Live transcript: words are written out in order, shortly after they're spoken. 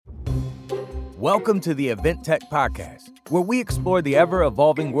Welcome to the Event Tech Podcast, where we explore the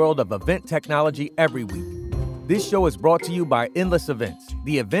ever-evolving world of event technology every week. This show is brought to you by Endless Events,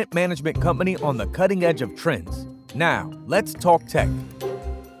 the event management company on the cutting edge of trends. Now, let's talk tech.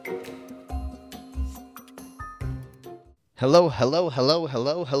 Hello,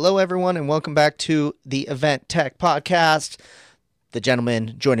 everyone, and welcome back to the Event Tech Podcast. The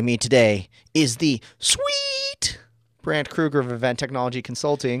gentleman joining me today is the sweet Brant Kruger of Event Technology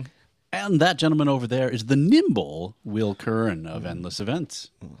Consulting. And that gentleman over there is the nimble Will Curran of Endless Events.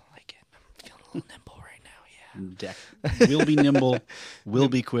 I like it. I'm feeling a little nimble right now, We'll be nimble. We'll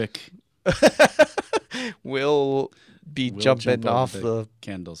be quick. We'll be jumping off the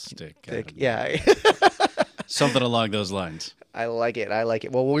candlestick. Yeah. Something along those lines. I like it.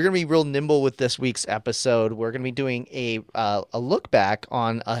 Well, we're going to be real nimble with this week's episode. We're going to be doing a look back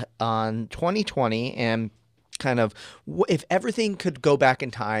on 2020 and kind of if everything could go back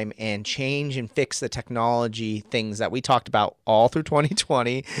in time and change and fix the technology things that we talked about all through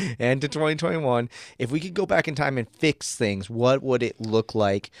 2020 and to 2021, if we could go back in time and fix things, what would it look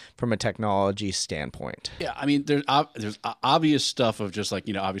like from a technology standpoint? Yeah, I mean, there's obvious stuff of just like,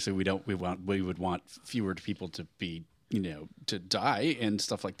 obviously we would want fewer people to be, to die and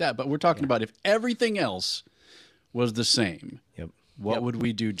stuff like that. But we're talking about if everything else was the same. Yep. What would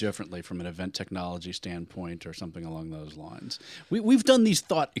we do differently from an event technology standpoint or something along those lines? We've done these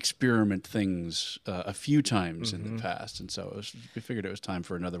thought experiment things a few times in the past, and so we figured it was time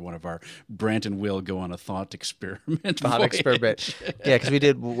for another one of our Brant and Will go on a thought experiment. Yeah, because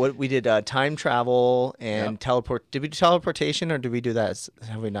we did time travel and teleport. Did we do teleportation or did we do that?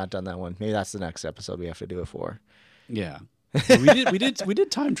 Have we not done that one? Maybe that's the next episode we have to do it for. Yeah. we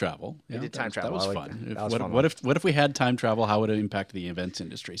did time travel. We did time travel. That was fun. What if we had time travel? How would it impact the events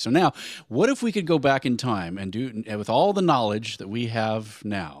industry? So now, what if we could go back in time and with all the knowledge that we have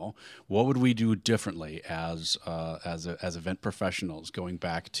now, what would we do differently as event professionals going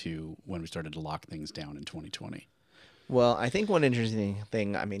back to when we started to lock things down in 2020? Well, I think one interesting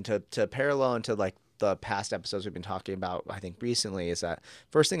thing, I mean, to parallel into like the past episodes we've been talking about, I think recently, is that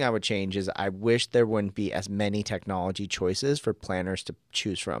first thing I would change is I wish there wouldn't be as many technology choices for planners to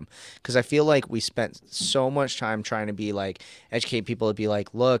choose from, because I feel like we spent so much time trying to be like educate people to be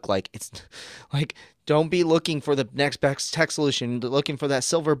like, look, like it's like don't be looking for the next best tech solution, looking for that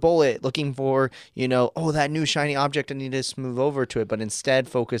silver bullet, looking for that new shiny object, I need to move over to it, but instead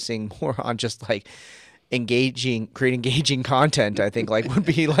focusing more on just like create engaging content, I think would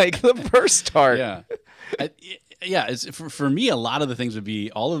be like the first start. Yeah. It's, for me, a lot of the things would be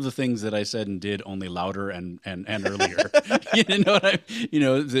all of the things that I said and did, only louder and earlier.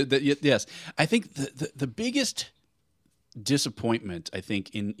 Yes. I think the biggest disappointment, I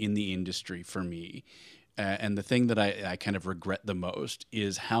think, in the industry for me, and the thing that I kind of regret the most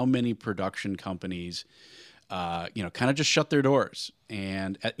is how many production companies kind of just shut their doors.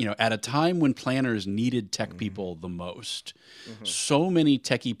 And at a time when planners needed tech people the most, so many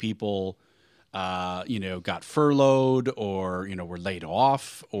techie people, got furloughed or, were laid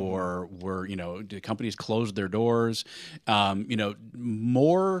off or were, the companies closed their doors.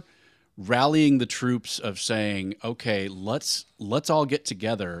 More rallying the troops of saying, okay, let's all get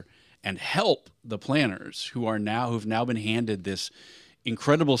together and help the planners who've now been handed this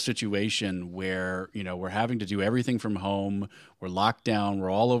incredible situation where, we're having to do everything from home. We're locked down. We're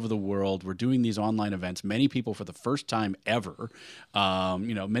all over the world. We're doing these online events. Many people for the first time ever,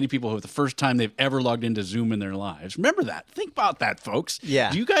 many people who the first time they've ever logged into Zoom in their lives. Remember that. Think about that, folks.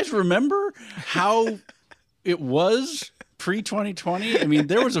 Yeah. Do you guys remember how it was pre-2020? I mean,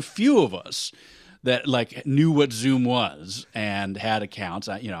 there was a few of us that knew what Zoom was and had accounts.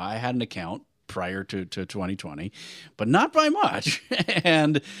 I had an account prior to 2020, but not by much.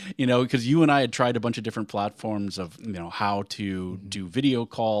 And, because you and I had tried a bunch of different platforms of, how to do video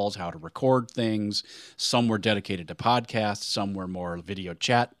calls, how to record things. Some were dedicated to podcasts, some were more video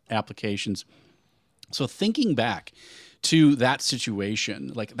chat applications. So thinking back to that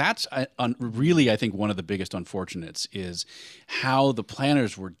situation, that's really, I think, one of the biggest unfortunates is how the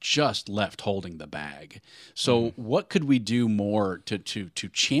planners were just left holding the bag. So what could we do more to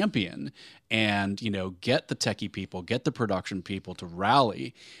champion and, get the techie people, get the production people to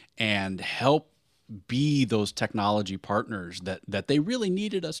rally and help be those technology partners that they really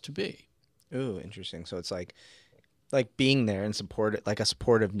needed us to be? Ooh, interesting. So it's like being there and support, like a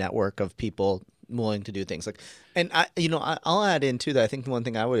supportive network of people willing to do things I'll add in too that I think one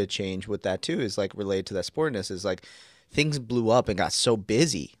thing I would have changed with that too is related to that sportiness is things blew up and got so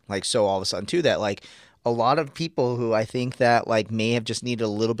busy, so all of a sudden too that a lot of people who I think that like may have just needed a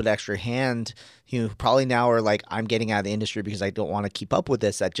little bit extra hand, who probably now are like, I'm getting out of the industry because I don't want to keep up with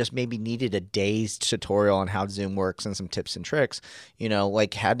this, that just maybe needed a day's tutorial on how Zoom works and some tips and tricks,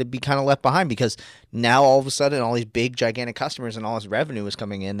 like had to be kind of left behind because now all of a sudden all these big gigantic customers and all this revenue was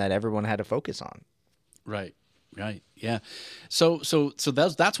coming in that everyone had to focus on. Right. Right. Yeah. So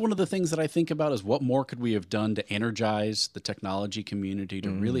that's one of the things that I think about is what more could we have done to energize the technology community to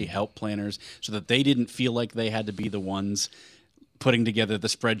really help planners so that they didn't feel like they had to be the ones putting together the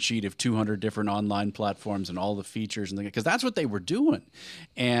spreadsheet of 200 different online platforms and all the features and because that's what they were doing.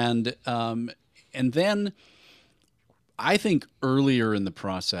 And then I think earlier in the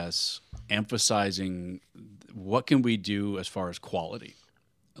process, emphasizing what can we do as far as quality.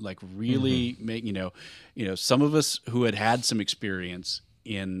 Like really make some of us who had some experience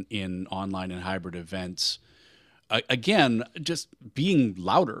in online and hybrid events, again, just being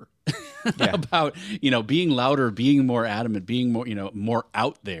louder about being louder, being more adamant, being more more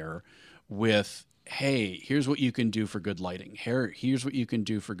out there with, hey, here's what you can do for good lighting. Here's what you can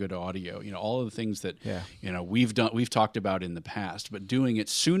do for good audio. All of the things that we've talked about in the past, but doing it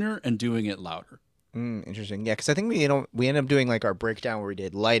sooner and doing it louder. Interesting. Yeah, because I think we ended up doing like our breakdown where we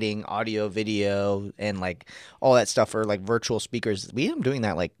did lighting, audio, video, and like all that stuff for like virtual speakers. We ended up doing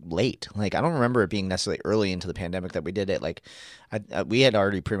that like late. Like I don't remember it being necessarily early into the pandemic that we did it. Like we had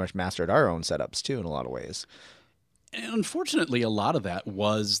already pretty much mastered our own setups too in a lot of ways. And unfortunately, a lot of that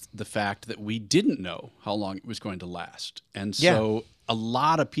was the fact that we didn't know how long it was going to last. And so a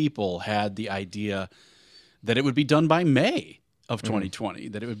lot of people had the idea that it would be done by May of 2020,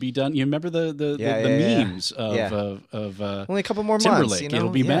 that it would be done. You remember the memes of only a couple more Timberlake, months. It'll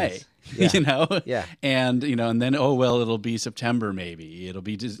be May, Yeah. And and then it'll be September maybe. It'll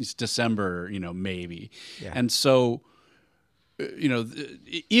be December, maybe. Yeah. And so,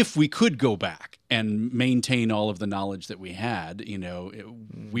 if we could go back and maintain all of the knowledge that we had,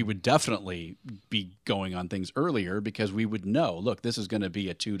 we would definitely be going on things earlier because we would know, look, this is going to be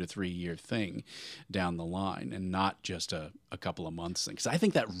a 2 to 3 year thing down the line and not just a couple of months thing. Because I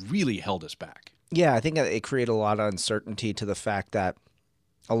think that really held us back. Yeah, I think it created a lot of uncertainty to the fact that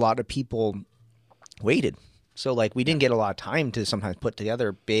a lot of people waited. So like we didn't get a lot of time to sometimes put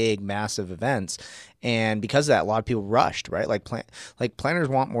together big, massive events. And because of that, a lot of people rushed, right? Like planners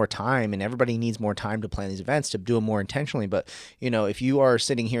want more time and everybody needs more time to plan these events to do them more intentionally. But, if you are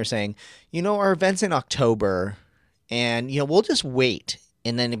sitting here saying, our event's in October and, we'll just wait.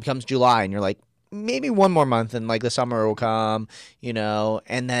 And then it becomes July and you're like, maybe one more month and like the summer will come,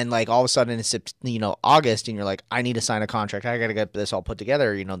 and then like all of a sudden it's, August and you're like, I need to sign a contract. I got to get this all put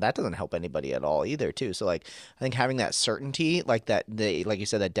together. That doesn't help anybody at all either too. So like, I think having that certainty, like that, like you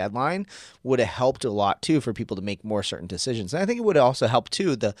said, that deadline would have helped a lot too for people to make more certain decisions. And I think it would have also helped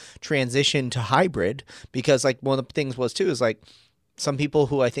too, the transition to hybrid, because like one of the things was too, is like, some people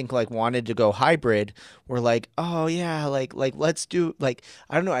who I think like wanted to go hybrid were like, oh yeah, like let's do like,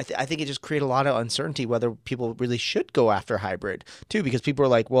 I don't know. I think it just created a lot of uncertainty whether people really should go after hybrid too, because people are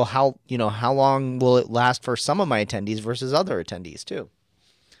like, well, how long will it last for some of my attendees versus other attendees too?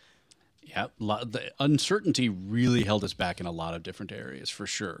 Yeah, the uncertainty really held us back in a lot of different areas for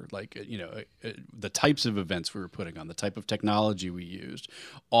sure. Like, the types of events we were putting on, the type of technology we used,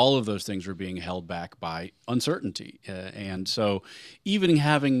 all of those things were being held back by uncertainty. And so even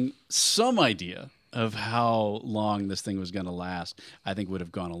having some idea of how long this thing was going to last, I think would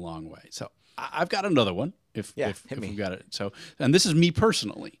have gone a long way. So I've got another one. If we've got it. So, and this is me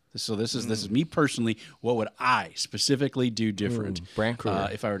personally. So this is me personally. What would I specifically do different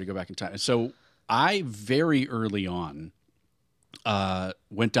if I were to go back in time? So I very early on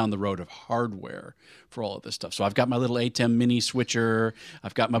went down the road of hardware for all of this stuff. So I've got my little ATEM mini switcher.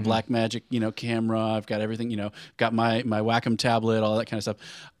 I've got my Blackmagic, camera. I've got everything, got my Wacom tablet, all that kind of stuff.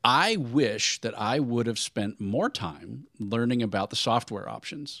 I wish that I would have spent more time learning about the software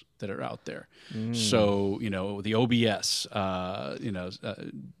options that are out there. So, the OBS,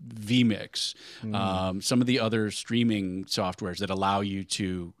 vMix, some of the other streaming softwares that allow you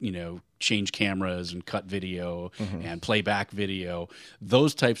to, change cameras and cut video and play back video,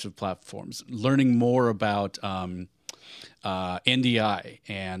 those types of platforms, learning more about NDI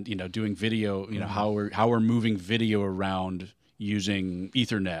and, doing video, how we're moving video around using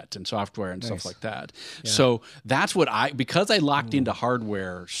Ethernet and software and stuff like that. Yeah. So that's what because I locked into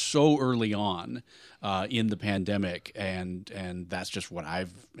hardware so early on in the pandemic, and that's just what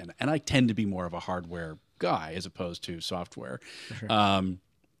and I tend to be more of a hardware guy as opposed to software. For sure.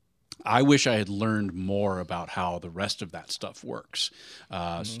 I wish I had learned more about how the rest of that stuff works,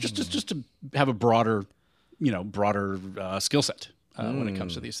 just to have a broader skill set when it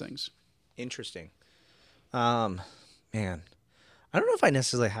comes to these things. Interesting. Man, I don't know if I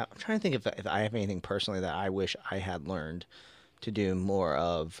necessarily have. I'm trying to think if I have anything personally that I wish I had learned to do more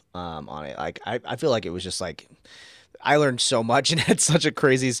of on it. Like I feel like it was just like I learned so much and had such a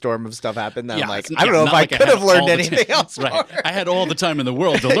crazy storm of stuff happen that I'm like, I don't know if I could have learned anything else. Right. I had all the time in the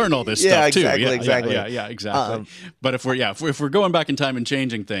world to learn all this Yeah, stuff too. exactly. Yeah, exactly. But if we're going back in time and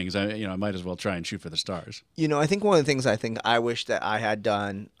changing things, I might as well try and shoot for the stars. I think one of the things I wish that I had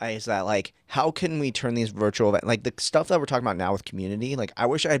done is that, like, how can we turn these virtual events, like the stuff that we're talking about now with community, like I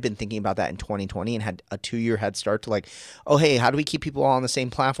wish I had been thinking about that in 2020 and had a 2-year head start to like, oh, hey, how do we keep people all on the same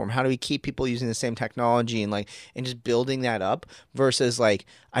platform? How do we keep people using the same technology and just building that up versus like,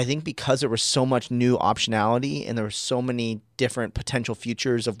 I think because there was so much new optionality and there were so many different potential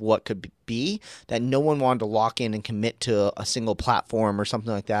futures of what could be that no one wanted to lock in and commit to a single platform or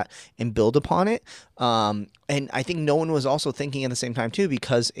something like that and build upon it. And I think no one was also thinking at the same time too,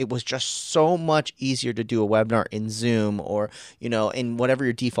 because it was just so much easier to do a webinar in Zoom or, in whatever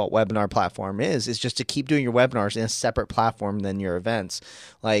your default webinar platform is just to keep doing your webinars in a separate platform than your events.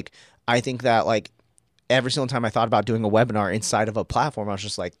 Like, I think that like, every single time I thought about doing a webinar inside of a platform, I was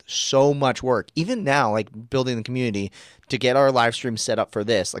just like, so much work. Even now, like building the community to get our live stream set up for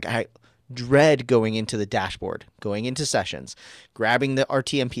this, like I dread going into the dashboard, going into sessions, grabbing the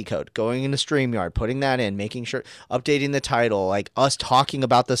RTMP code, going into StreamYard, putting that in, making sure, updating the title, like us talking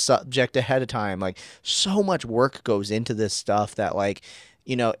about the subject ahead of time. Like so much work goes into this stuff that like,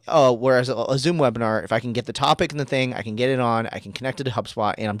 whereas a Zoom webinar, if I can get the topic and the thing, I can get it on, I can connect it to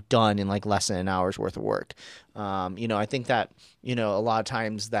HubSpot, and I'm done in like less than an hour's worth of work. I think that, a lot of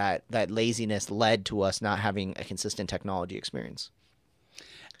times that laziness led to us not having a consistent technology experience.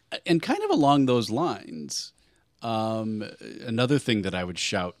 And kind of along those lines, another thing that I would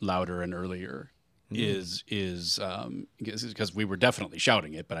shout louder and earlier is because we were definitely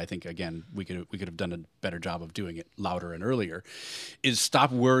shouting it, but I think again we could have done a better job of doing it louder and earlier. Is stop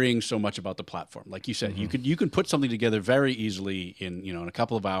worrying so much about the platform. Like you said, you can put something together very easily in a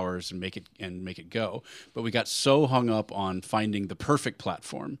couple of hours and make it go. But we got so hung up on finding the perfect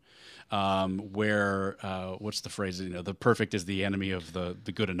platform. Where what's the phrase? The perfect is the enemy of the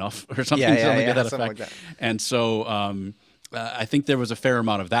good enough, or something. To that effect. Like that. And so I think there was a fair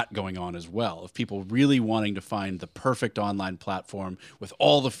amount of that going on as well, of people really wanting to find the perfect online platform with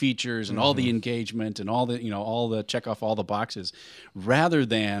all the features and all the engagement and all the check off all the boxes, rather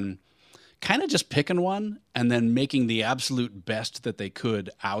than kind of just picking one and then making the absolute best that they could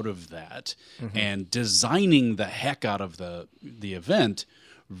out of that and designing the heck out of the event.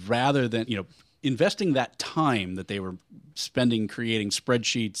 Rather than, investing that time that they were spending creating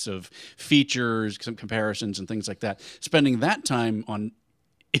spreadsheets of features, some comparisons and things like that, spending that time on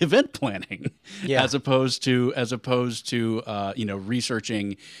event planning as opposed to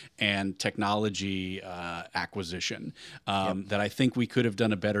researching and technology acquisition, that I think we could have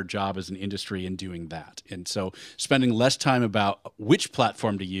done a better job as an industry in doing that. And so spending less time about which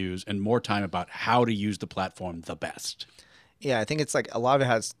platform to use and more time about how to use the platform the best. Yeah, I think it's like a lot of it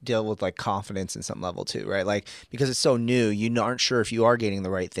has to deal with like confidence in some level too, right? Like because it's so new, you aren't sure if you are getting the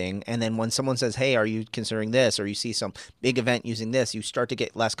right thing. And then when someone says, hey, are you considering this? Or you see some big event using this, you start to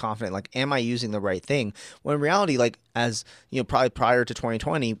get less confident. Like, am I using the right thing? When in reality, like as probably prior to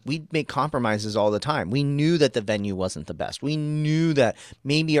 2020, we'd make compromises all the time. We knew that the venue wasn't the best. We knew that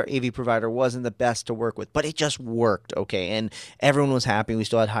maybe our AV provider wasn't the best to work with, but it just worked. Okay. And everyone was happy. We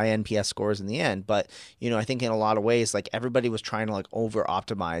still had high NPS scores in the end. But, I think in a lot of ways, like everybody was trying to like over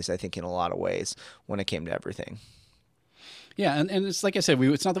optimize, I think in a lot of ways when it came to everything. Yeah, and it's like I said,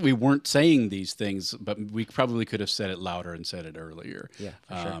 it's not that we weren't saying these things, but we probably could have said it louder and said it earlier. Yeah,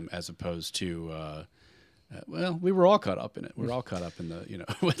 for sure. As opposed to, we were all caught up in it. We're all caught up in the,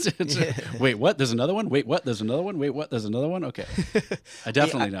 wait, what? There's another one? Wait, what? There's another one? Wait, what? There's another one? Okay. I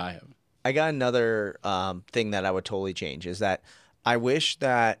definitely know I have. I got another thing that I would totally change is that I wish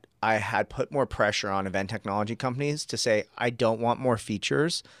that I had put more pressure on event technology companies to say, I don't want more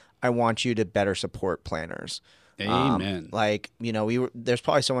features. I want you to better support planners. Amen. There's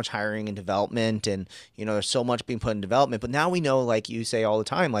probably so much hiring and development and, there's so much being put in development, but now we know, like you say all the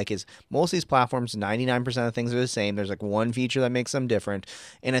time, like is most of these platforms, 99% of things are the same. There's like one feature that makes them different.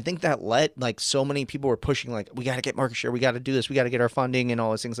 And I think that so many people were pushing, like, we got to get market share. We got to do this. We got to get our funding and all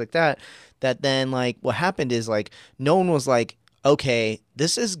those things like that. That then like what happened is like, no one was like, okay,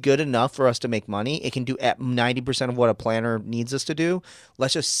 this is good enough for us to make money. It can do at 90% of what a planner needs us to do.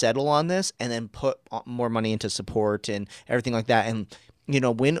 Let's just settle on this and then put more money into support and everything like that. And,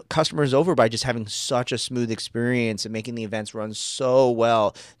 win customers over by just having such a smooth experience and making the events run so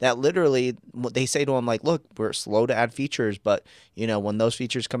well that literally they say to them, like, look, we're slow to add features, but when those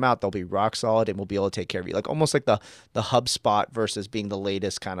features come out, they'll be rock solid and we'll be able to take care of you. Like almost like the HubSpot versus being the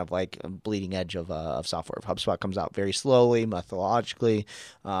latest kind of like bleeding edge of software. If HubSpot comes out very slowly, methodologically,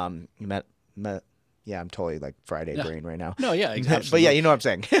 yeah, I'm totally like Friday brain right now. No, yeah, exactly. But yeah, you know what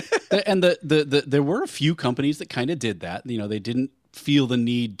I'm saying. And there were a few companies that kind of did that. They didn't feel the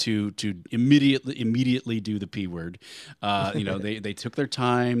need to immediately do the P word. They took their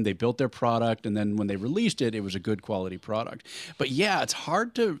time, they built their product, and then when they released it, it was a good quality product. But yeah, it's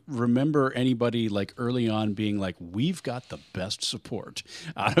hard to remember anybody like early on being like, we've got the best support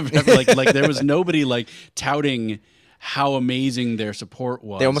out of like there was nobody like touting how amazing their support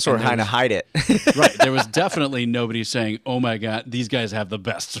was. They almost were trying to hide it. Right. There was definitely nobody saying, oh my God, these guys have the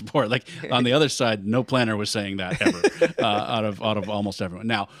best support. Like on the other side, no planner was saying that ever out of almost everyone.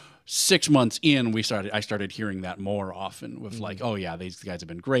 Now, 6 months in, I started hearing that more often with like, oh yeah, these guys have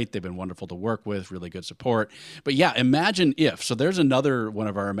been great. They've been wonderful to work with, really good support. But yeah, imagine if, so there's another one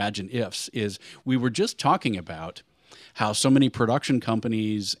of our imagine ifs is we were just talking about how so many production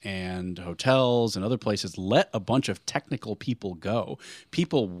companies and hotels and other places let a bunch of technical people go,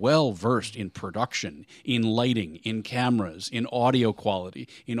 people well-versed in production, in lighting, in cameras, in audio quality,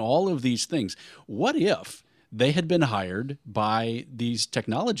 in all of these things. What if they had been hired by these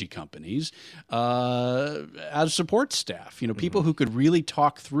technology companies as support staff, people who could really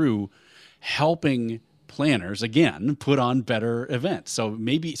talk through helping planners again put on better events. So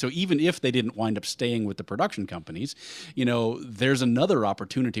even if they didn't wind up staying with the production companies, there's another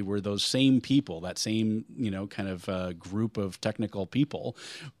opportunity where those same people, that same kind of group of technical people,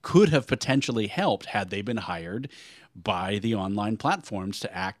 could have potentially helped had they been hired by the online platforms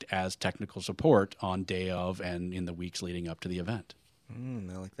to act as technical support on day of and in the weeks leading up to the event.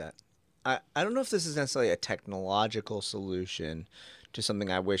 I like that. I don't know if this is necessarily a technological solution to something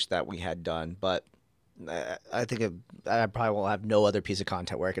I wish that we had done, but I think I probably will have no other piece of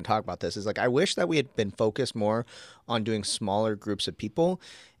content where I can talk about this. Is like I wish that we had been focused more on doing smaller groups of people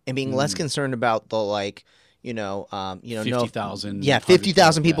and being less concerned about the 50,000. Yeah,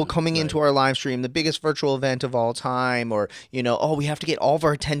 50,000 people event, coming into our live stream, the biggest virtual event of all time, or we have to get all of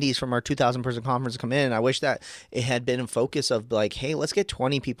our attendees from our 2,000 person conference to come in. I wish that it had been a focus of like, hey, let's get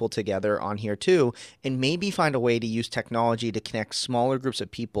 20 people together on here too, and maybe find a way to use technology to connect smaller groups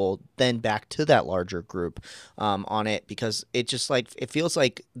of people, then back to that larger group on it, because it just it feels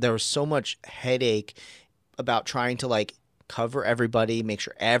like there was so much headache about trying to cover everybody, make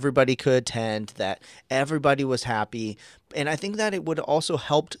sure everybody could attend, that everybody was happy. And I think that it would also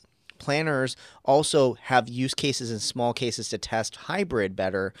helped planners also have use cases and small cases to test hybrid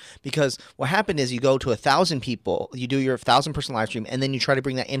better, because what happened is you go to 1,000 people, you do your 1,000 person live stream, and then you try to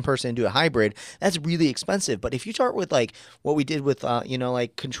bring that in person and do a hybrid. That's really expensive. But if you start with what we did with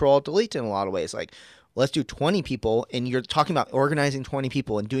Control Delete in a lot of ways, let's do 20 people, and you're talking about organizing 20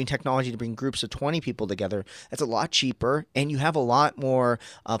 people and doing technology to bring groups of 20 people together. That's a lot cheaper, and you have a lot more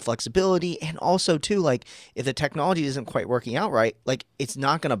flexibility. And also, too, if the technology isn't quite working out right, it's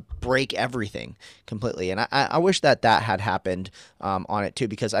not going to break everything completely. And I wish that had happened on it, too,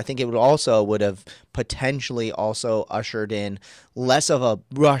 because I think it would have potentially also ushered in less of a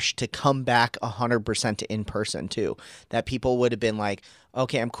rush to come back 100% to in-person, too. That people would have been like,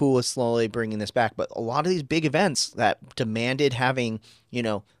 okay, I'm cool with slowly bringing this back. But a lot of these big events that demanded having,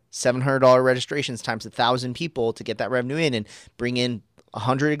 $700 registrations times 1,000 people to get that revenue in and bring in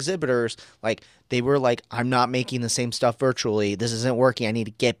 100 exhibitors, they were like, I'm not making the same stuff virtually. This isn't working. I need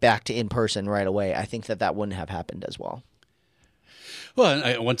to get back to in-person right away. I think that wouldn't have happened as well.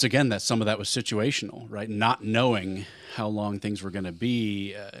 Well, once again, some of that was situational, right? Not knowing how long things were going to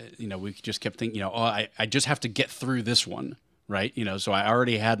be. We just kept thinking, I just have to get through this one. Right. So I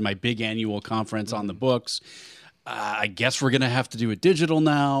already had my big annual conference on the books. I guess we're going to have to do it digital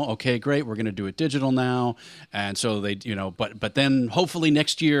now. Okay, great. We're going to do it digital now. And so but then hopefully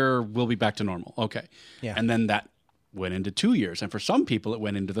next year we'll be back to normal. Okay. Yeah. And then that went into 2 years. And for some people, it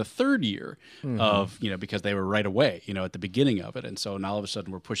went into the third year of, because they were right away, at the beginning of it. And so now all of a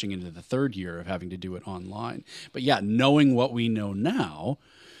sudden we're pushing into the third year of having to do it online. But yeah, knowing what we know now,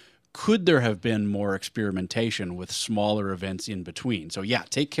 could there have been more experimentation with smaller events in between? So yeah,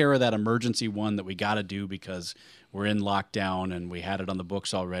 take care of that emergency one that we got to do because we're in lockdown and we had it on the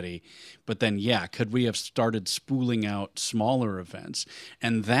books already. But then, yeah, could we have started spooling out smaller events?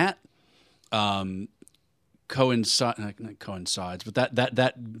 And that coincides, but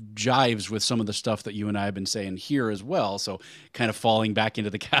that jives with some of the stuff that you and I have been saying here as well. So kind of falling back into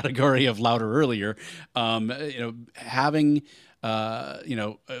the category of louder earlier, having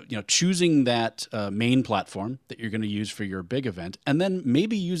choosing that main platform that you're going to use for your big event, and then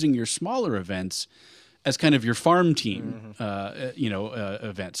maybe using your smaller events as kind of your farm team,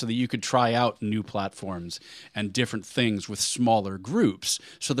 event, so that you could try out new platforms and different things with smaller groups.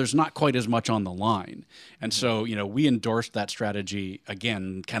 So there's not quite as much on the line. And so, we endorsed that strategy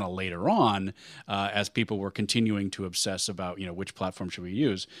again, kind of later on, as people were continuing to obsess about, which platform should we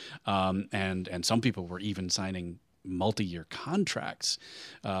use. And some people were even signing multi-year contracts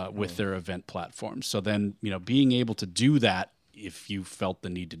with their event platforms. So then, being able to do that if you felt the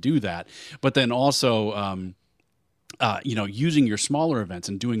need to do that, but then also, using your smaller events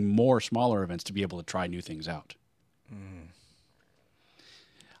and doing more smaller events to be able to try new things out.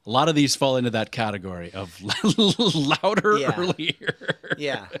 A lot of these fall into that category of louder earlier.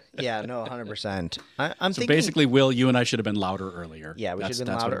 Yeah, no, 100%. I'm so thinking, basically, Will, you and I should have been louder earlier. Yeah, we should have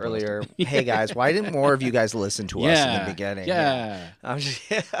been louder earlier. Hey guys, why didn't more of you guys listen to us in the beginning? Yeah. I'm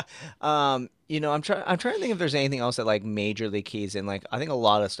just, I'm trying to think if there's anything else that like majorly keys in. Like, I think a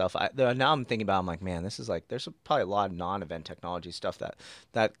lot of stuff. Now I'm thinking about. I'm like, man, this is like. There's probably a lot of non-event technology stuff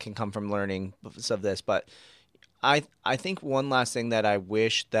that can come from learning of this, but. I think one last thing that I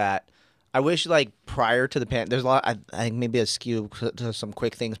wish like prior to the there's a lot. I think maybe a skew to some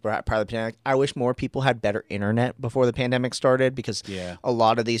quick things prior to the pandemic. I wish more people had better internet before the pandemic started, because a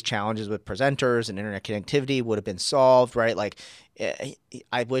lot of these challenges with presenters and internet connectivity would have been solved, right? Like,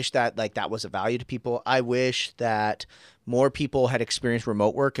 I wish that like that was a value to people. I wish that more people had experienced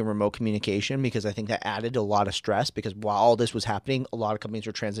remote work and remote communication, because I think that added a lot of stress, because while all this was happening, a lot of companies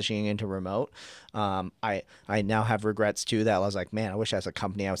were transitioning into remote. I now have regrets too, that I was like, man, I wish as a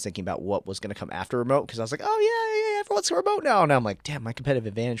company I was thinking about what was going to come after remote, because I was like, oh yeah, everyone's remote now. And I'm like, damn, my competitive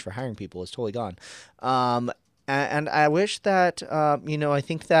advantage for hiring people is totally gone. And I wish that,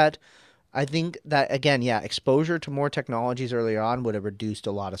 I think that, again, exposure to more technologies early on would have reduced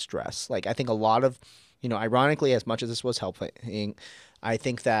a lot of stress. Like, I think a lot of, ironically, as much as this was helping, I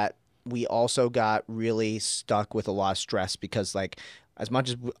think that we also got really stuck with a lot of stress, because, like, as much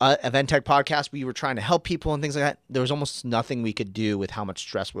as Event Tech Podcast, we were trying to help people and things like that, there was almost nothing we could do with how much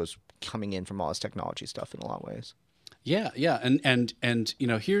stress was coming in from all this technology stuff in a lot of ways. Yeah. And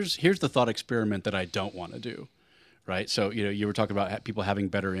here's the thought experiment that I don't want to do. Right. So, you were talking about people having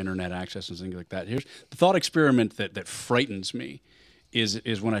better internet access and things like that. Here's the thought experiment that frightens me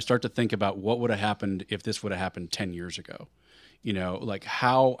is when I start to think about what would have happened if this would have happened 10 years ago. Like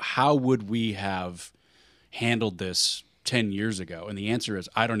how would we have handled this 10 years ago? And the answer is,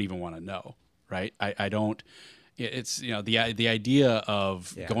 I don't even want to know. Right. I don't. It's, the idea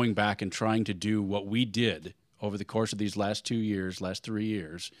of going back and trying to do what we did over the course of these last 3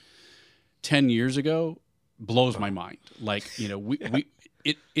 years, 10 years ago, blows my mind. Like,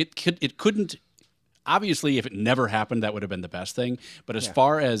 it couldn't, obviously, if it never happened, that would have been the best thing. But as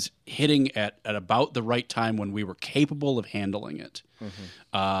far as hitting at about the right time when we were capable of handling it,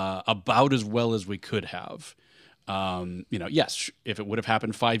 about as well as we could have, yes, if it would have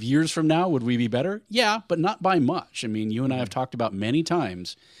happened 5 years from now, would we be better? Yeah, but not by much. I mean, you and I have talked about many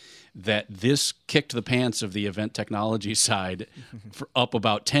times that this kicked the pants of the event technology side for up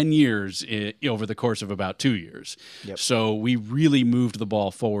about 10 years over the course of about 2 years. Yep. So we really moved the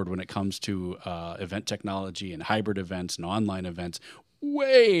ball forward when it comes to event technology and hybrid events and online events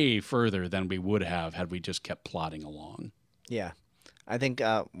way further than we would have had we just kept plodding along. Yeah, I think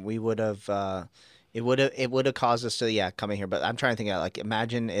we would have... It would have caused us to come in here, but I'm trying to think like,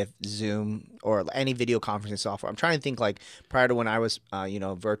 imagine if Zoom or any video conferencing software. I'm trying to think like prior to when I was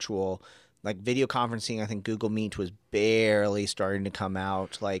virtual, like video conferencing. I think Google Meet was barely starting to come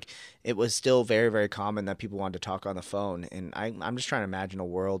out. Like, it was still very, very common that people wanted to talk on the phone, and I'm just trying to imagine a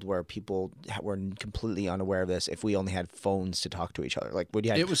world where people were completely unaware of this if we only had phones to talk to each other. Like, would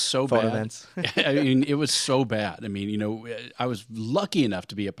you have it was so phone bad. Events? I mean, it was so bad. I mean, I was lucky enough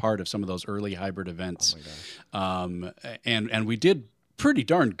to be a part of some of those early hybrid events. Oh my gosh. And we did pretty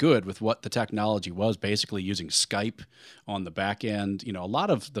darn good with what the technology was, basically using Skype on the back end. A lot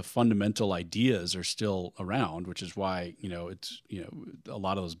of the fundamental ideas are still around, which is why, it's, a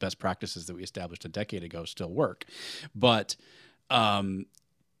lot of those best practices that we established a decade ago still work. But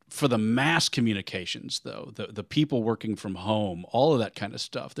for the mass communications, though, the people working from home, all of that kind of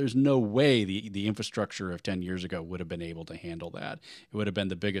stuff, there's no way the infrastructure of 10 years ago would have been able to handle that. It would have been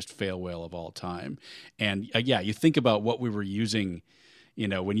the biggest fail whale of all time. And you think about what we were using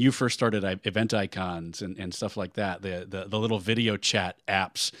when you first started Event Icons and stuff like that, the little video chat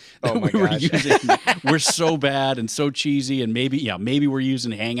apps that we were using were so bad and so cheesy. And maybe we're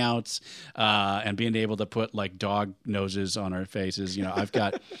using Hangouts and being able to put like dog noses on our faces. I've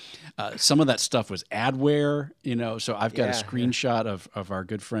got some of that stuff was adware, so I've got a screenshot of our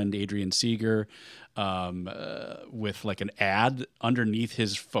good friend Adrian Seeger with like an ad underneath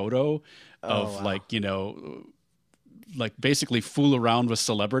his photo of like basically fool around with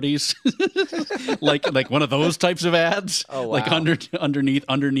celebrities, like one of those types of ads, like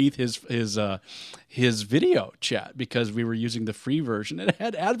underneath his video chat, because we were using the free version. It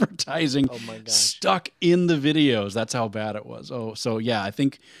had advertising stuck in the videos. That's how bad it was. So yeah, I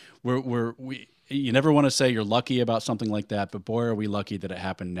think we. You never want to say you're lucky about something like that, but boy, are we lucky that it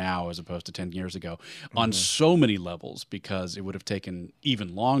happened now as opposed to 10 years ago on so many levels, because it would have taken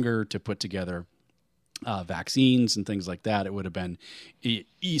even longer to put together vaccines and things like that. It would have been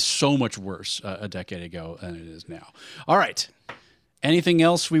so much worse a decade ago than it is now. All right. Anything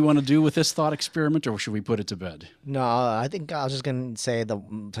else we want to do with this thought experiment, or should we put it to bed? No, I think I was just going to say,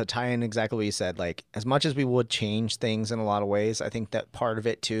 to tie in exactly what you said, like as much as we would change things in a lot of ways, I think that part of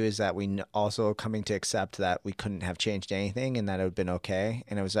it too is that we also coming to accept that we couldn't have changed anything and that it would have been okay.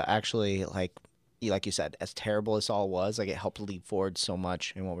 And it was actually like you said, as terrible as all was, like it helped leap forward so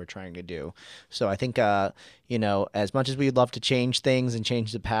much in what we're trying to do. So I think, as much as we'd love to change things and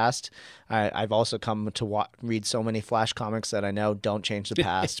change the past, I've also come to read so many Flash comics that I know don't change the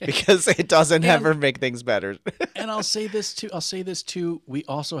past because it doesn't ever make things better. And I'll say this too. We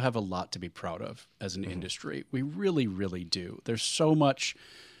also have a lot to be proud of as an industry. We really, really do. There's so much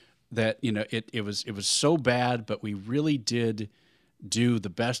that, it was so bad, but we really did do the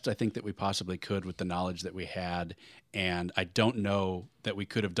best I think that we possibly could with the knowledge that we had. And I don't know that we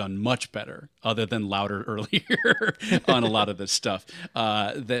could have done much better other than louder earlier on a lot of this stuff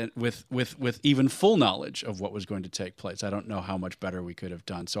than with even full knowledge of what was going to take place. I don't know how much better we could have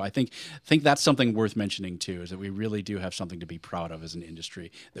done. So I think that's something worth mentioning too, is that we really do have something to be proud of as an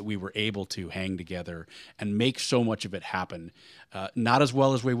industry, that we were able to hang together and make so much of it happen. Not as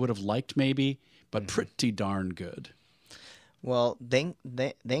well as we would have liked maybe, but pretty darn good. Well,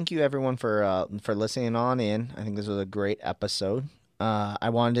 thank you everyone for listening on in. I think this was a great episode. I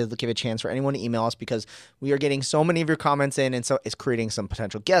wanted to give a chance for anyone to email us because we are getting so many of your comments in, and so it's creating some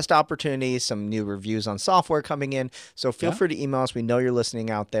potential guest opportunities, some new reviews on software coming in. So feel free to email us. We know you're listening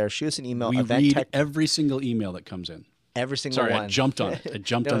out there. Shoot us an email. We read every single email that comes in. Every single one. Sorry, I jumped on it. I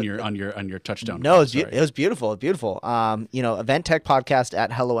jumped on your touchdown. No, it was beautiful. Beautiful.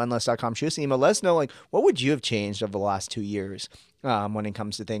 eventtechpodcast@helloendless.com. Shoot us an email. Let us know, like, what would you have changed over the last 2 years when it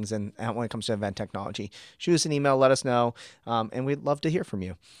comes to things and when it comes to event technology. Shoot us an email. Let us know. And we'd love to hear from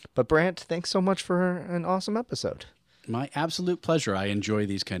you. But Brant, thanks so much for an awesome episode. My absolute pleasure. I enjoy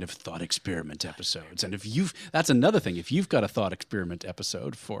these kind of thought experiment episodes. And that's another thing. If you've got a thought experiment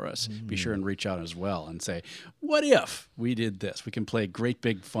episode for us, be sure and reach out as well and say, what if we did this? We can play great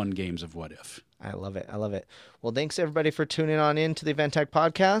big fun games of what if. I love it. Well, thanks everybody for tuning on in to the Event Tech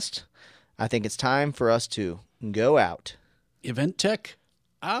Podcast. I think it's time for us to go out. Event Tech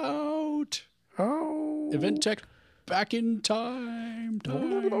out. Event Tech back in time.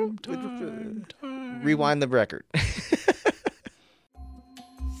 Rewind the record.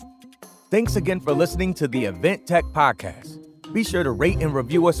 Thanks again for listening to the Event Tech Podcast. Be sure to rate and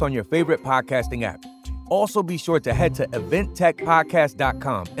review us on your favorite podcasting app. Also, be sure to head to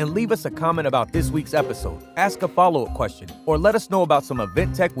eventtechpodcast.com and leave us a comment about this week's episode, ask a follow-up question, or let us know about some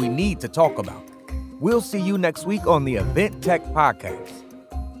event tech we need to talk about. We'll see you next week on the Event Tech Podcast.